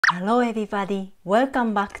Hello everybody,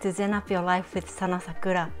 welcome back to Zen Up Your Life with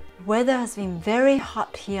Sakura. Weather has been very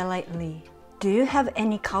hot here lately. Do you have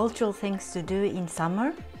any cultural things to do in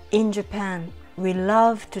summer? In Japan, we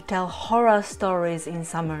love to tell horror stories in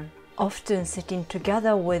summer, often sitting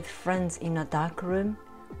together with friends in a dark room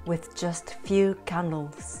with just few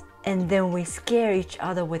candles. And then we scare each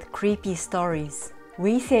other with creepy stories.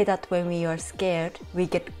 We say that when we are scared, we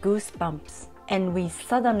get goosebumps and we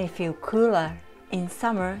suddenly feel cooler. In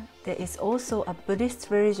summer, there is also a Buddhist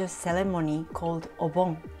religious ceremony called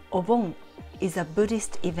Obon. Obon is a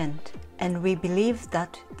Buddhist event, and we believe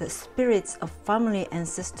that the spirits of family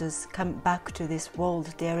ancestors come back to this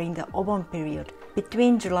world during the Obon period,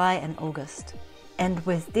 between July and August. And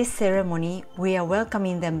with this ceremony, we are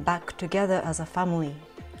welcoming them back together as a family.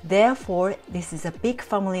 Therefore, this is a big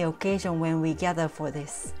family occasion when we gather for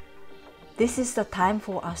this. This is the time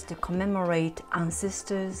for us to commemorate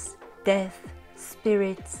ancestors, death,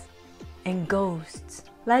 spirits, and ghosts,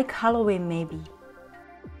 like Halloween maybe.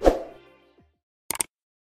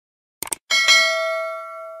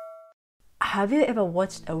 Have you ever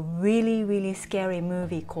watched a really scary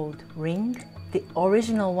movie called Ring? The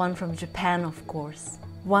original one from Japan, of course.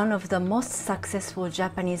 One of the most successful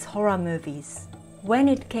Japanese horror movies. When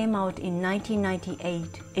it came out in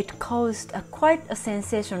 1998, it caused quite a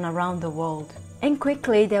sensation around the world. And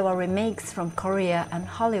quickly there were remakes from Korea and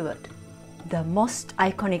Hollywood. The most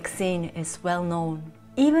iconic scene is well known.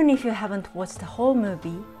 Even if you haven't watched the whole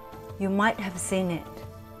movie, you might have seen it.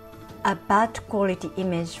 A bad quality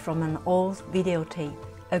image from an old videotape.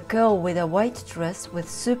 A girl with a white dress with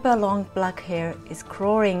super long black hair is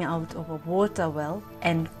crawling out of a water well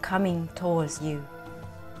and coming towards you.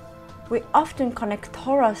 We often connect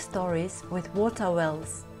horror stories with water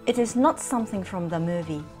wells. It is not something from the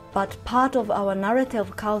movie, but part of our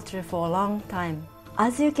narrative culture for a long time.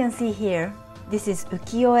 As you can see here, this is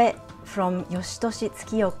ukiyo-e from Yoshitoshi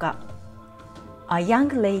Tsukiyoka. A young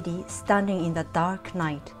lady standing in the dark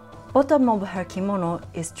night. Bottom of her kimono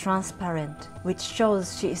is transparent, which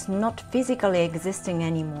shows she is not physically existing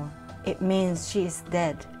anymore. It means she is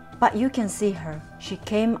dead. But you can see her. She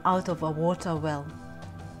came out of a water well.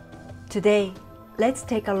 Today, let's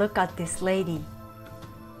take a look at this lady,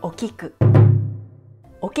 Okiku.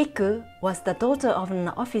 Okiku was the daughter of an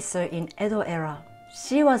officer in Edo era.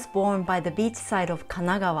 She was born by the beach side of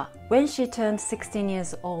Kanagawa. When she turned 16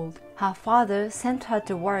 years old, her father sent her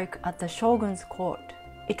to work at the shogun's court.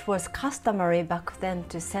 It was customary back then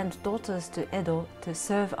to send daughters to Edo to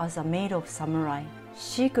serve as a maid of samurai.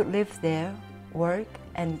 She could live there, work,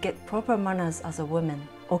 and get proper manners as a woman.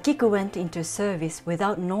 Okiku went into service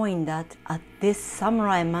without knowing that at this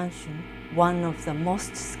samurai mansion, one of the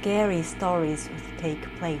most scary stories would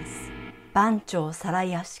take place. Bancho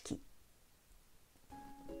Sarayashiki.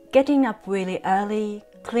 Getting up really early,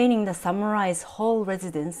 cleaning the samurai's whole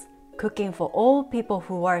residence, cooking for all people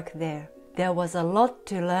who work there. There was a lot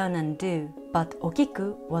to learn and do, but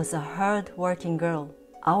Okiku was a hard-working girl.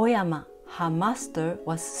 Aoyama, her master,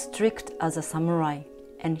 was strict as a samurai,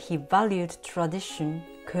 and he valued tradition,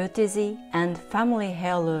 courtesy, and family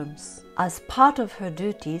heirlooms. As part of her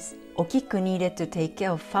duties, Okiku needed to take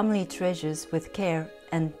care of family treasures with care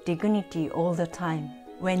and dignity all the time.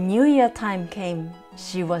 When New Year time came,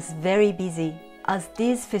 she was very busy, as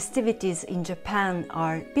these festivities in Japan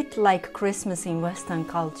are a bit like Christmas in Western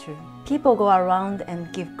culture. People go around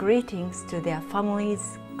and give greetings to their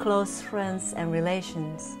families, close friends and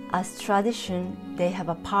relations. As tradition, they have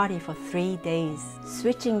a party for 3 days,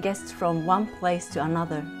 switching guests from one place to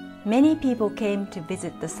another. Many people came to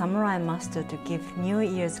visit the samurai master to give New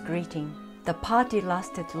Year's greeting. The party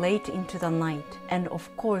lasted late into the night, and of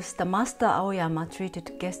course the master Aoyama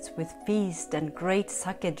treated guests with feast and great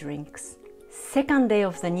sake drinks. Second day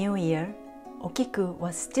of the new year, Okiku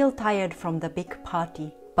was still tired from the big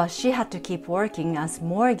party, but she had to keep working as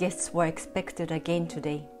more guests were expected again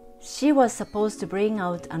today. She was supposed to bring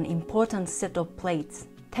out an important set of plates.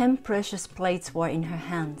 10 precious plates were in her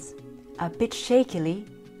hands. A bit shakily,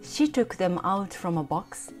 she took them out from a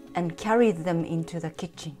box and carried them into the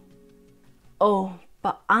kitchen. Oh,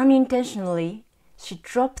 but unintentionally, she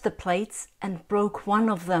dropped the plates and broke one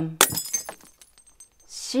of them.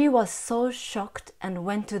 She was so shocked and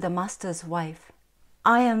went to the master's wife.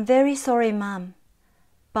 "I am very sorry, ma'am,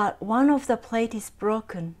 but one of the plates is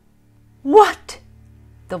broken." "What?"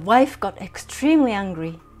 The wife got extremely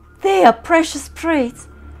angry. "They are precious plates.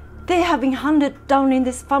 They have been handed down in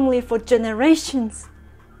this family for generations."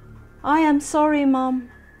 "I am sorry,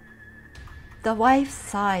 ma'am." The wife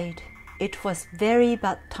sighed. It was very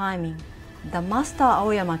bad timing. The master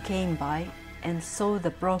Aoyama came by and saw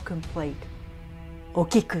the broken plate.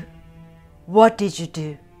 "Okiku, what did you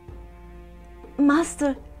do?"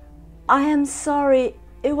 Master, I am sorry.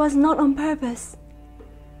 It was not on purpose.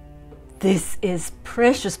 This is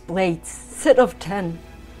precious plates, set of 10.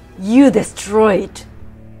 You destroyed.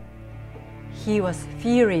 He was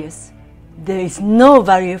furious. There is no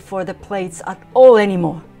value for the plates at all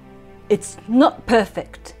anymore. It's not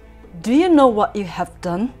perfect. Do you know what you have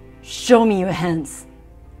done? Show me your hands.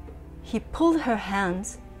 He pulled her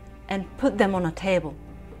hands and put them on a table.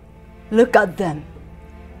 Look at them.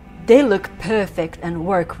 They look perfect and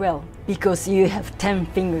work well because you have 10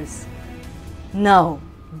 fingers. Now,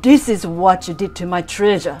 this is what you did to my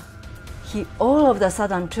treasure. He all of a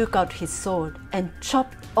sudden took out his sword and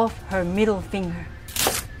chopped off her middle finger.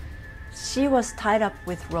 She was tied up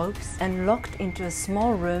with ropes and locked into a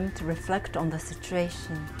small room to reflect on the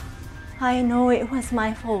situation. I know it was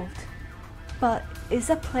my fault, but is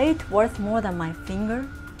a plate worth more than my finger?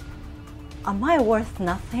 Am I worth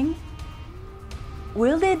nothing?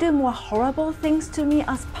 Will they do more horrible things to me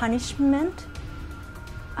as punishment?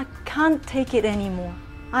 I can't take it anymore.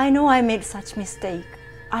 I know I made such mistake.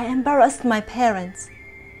 I embarrassed my parents.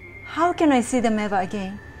 How can I see them ever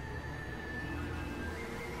again?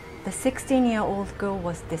 The 16-year-old girl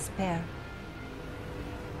was despair.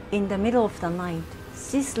 In the middle of the night,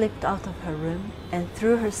 she slipped out of her room and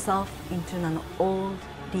threw herself into an old,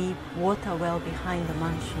 deep water well behind the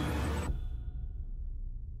mansion.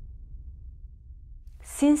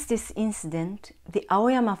 Since this incident, the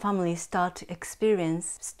Aoyama family started to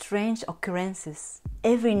experience strange occurrences.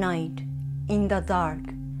 Every night, in the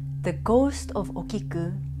dark, the ghost of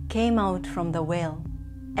Okiku came out from the well,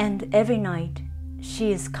 and every night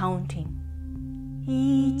she is counting.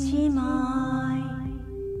 1枚、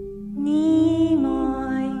2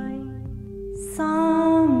枚、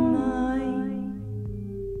3枚.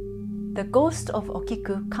 The ghost of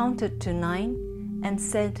Okiku counted to 9 and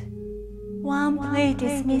said, "One plate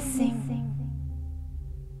is missing."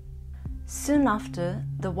 Soon after,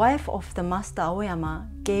 the wife of the Master Aoyama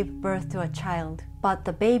gave birth to a child, but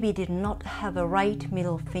the baby did not have a right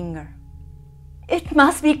middle finger. It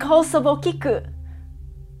must be cause of Okiku!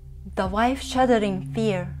 The wife shuddered in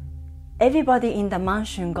fear. Everybody in the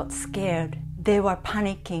mansion got scared. They were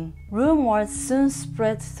panicking. Rumors soon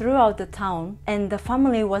spread throughout the town, and the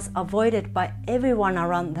family was avoided by everyone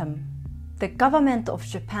around them. The government of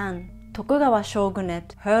Japan, Tokugawa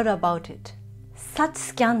shogunate, heard about it. Such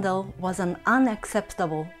scandal was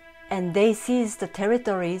unacceptable, and they seized the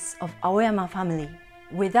territories of Aoyama family.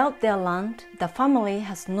 Without their land, the family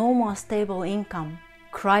has no more stable income.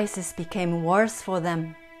 Crisis became worse for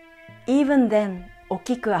them. Even then,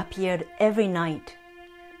 Okiku appeared every night.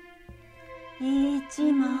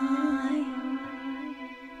 1枚、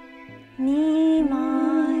2枚、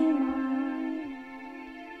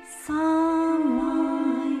3枚.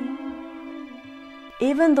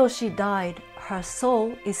 Even though she died, her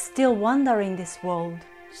soul is still wandering this world.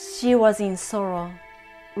 She was in sorrow,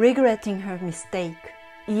 regretting her mistake.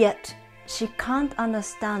 Yet, she can't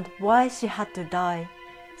understand why she had to die.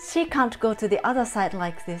 She can't go to the other side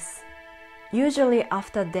like this. Usually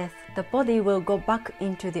after death, the body will go back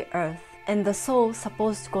into the earth, and the soul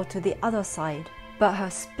supposed to go to the other side. But her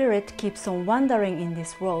spirit keeps on wandering in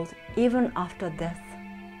this world even after death.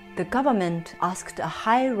 The government asked a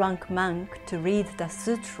high-rank monk to read the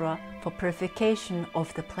sutra for purification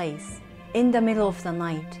of the place. In the middle of the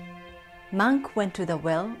night, monk went to the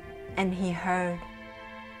well and he heard,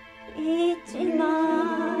 1枚、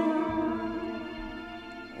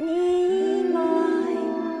2枚.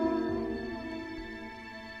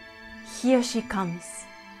 Here she comes.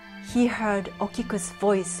 He heard Okiku's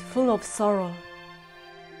voice full of sorrow.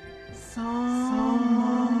 3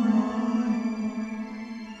枚、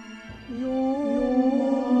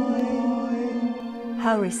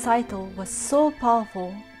Her recital was so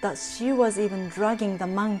powerful that she was even dragging the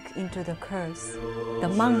monk into the curse. The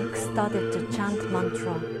monk started to chant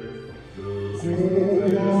mantra.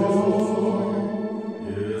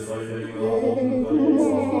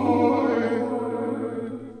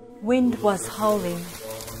 Wind was howling.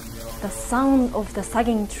 The sound of the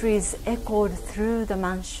sagging trees echoed through the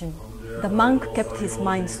mansion. The monk kept his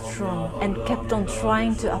mind strong and kept on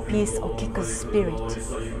trying to appease Okiku's spirit.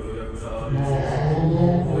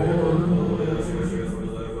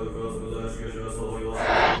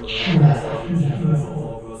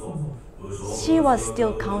 She was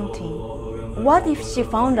still counting. What if she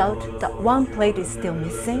found out that one plate is still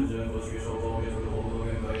missing?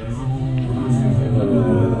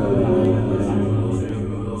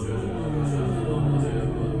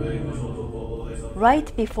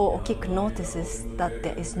 Right before Okiku notices that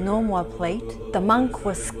there is no more plate, the monk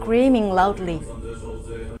was screaming loudly,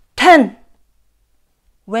 10!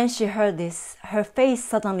 When she heard this, her face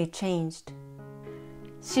suddenly changed.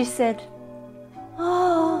 She said,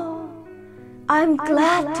 "Oh, I'm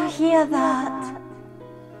glad to hear that."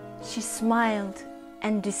 She smiled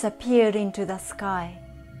and disappeared into the sky.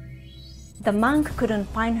 The monk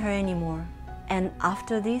couldn't find her anymore, and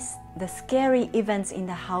after this, the scary events in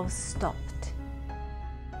the house stopped.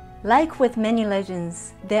 Like with many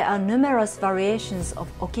legends, there are numerous variations of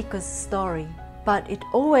Okiku's story, but it's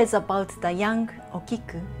always about the young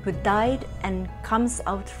Okiku who died and comes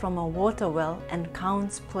out from a water well and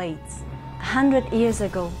counts plates. 100 years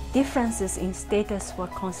ago, differences in status were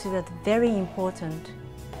considered very important,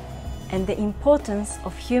 and the importance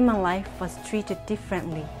of human life was treated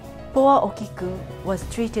differently. Poor Okiku was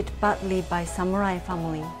treated badly by samurai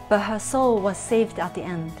family, but her soul was saved at the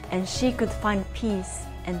end, and she could find peace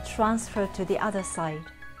and transfer to the other side.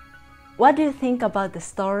 What do you think about the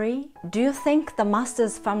story? Do you think the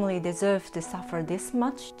master's family deserved to suffer this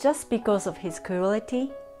much just because of his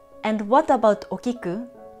cruelty? And what about Okiku?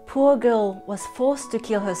 Poor girl was forced to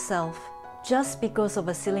kill herself just because of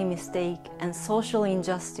a silly mistake and social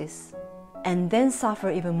injustice, and then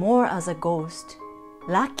suffer even more as a ghost.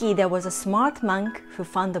 Lucky there was a smart monk who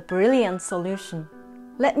found a brilliant solution.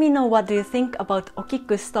 Let me know what do you think about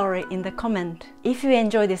Okiku's story in the comment. If you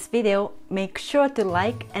enjoyed this video, make sure to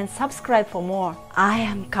like and subscribe for more. I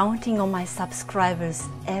am counting on my subscribers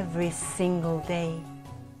every single day.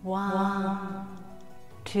 1,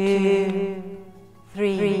 2,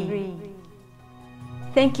 3.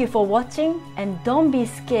 Thank you for watching, and don't be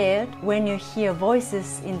scared when you hear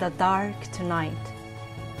voices in the dark tonight.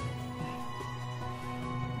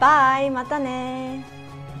 Bye! またね!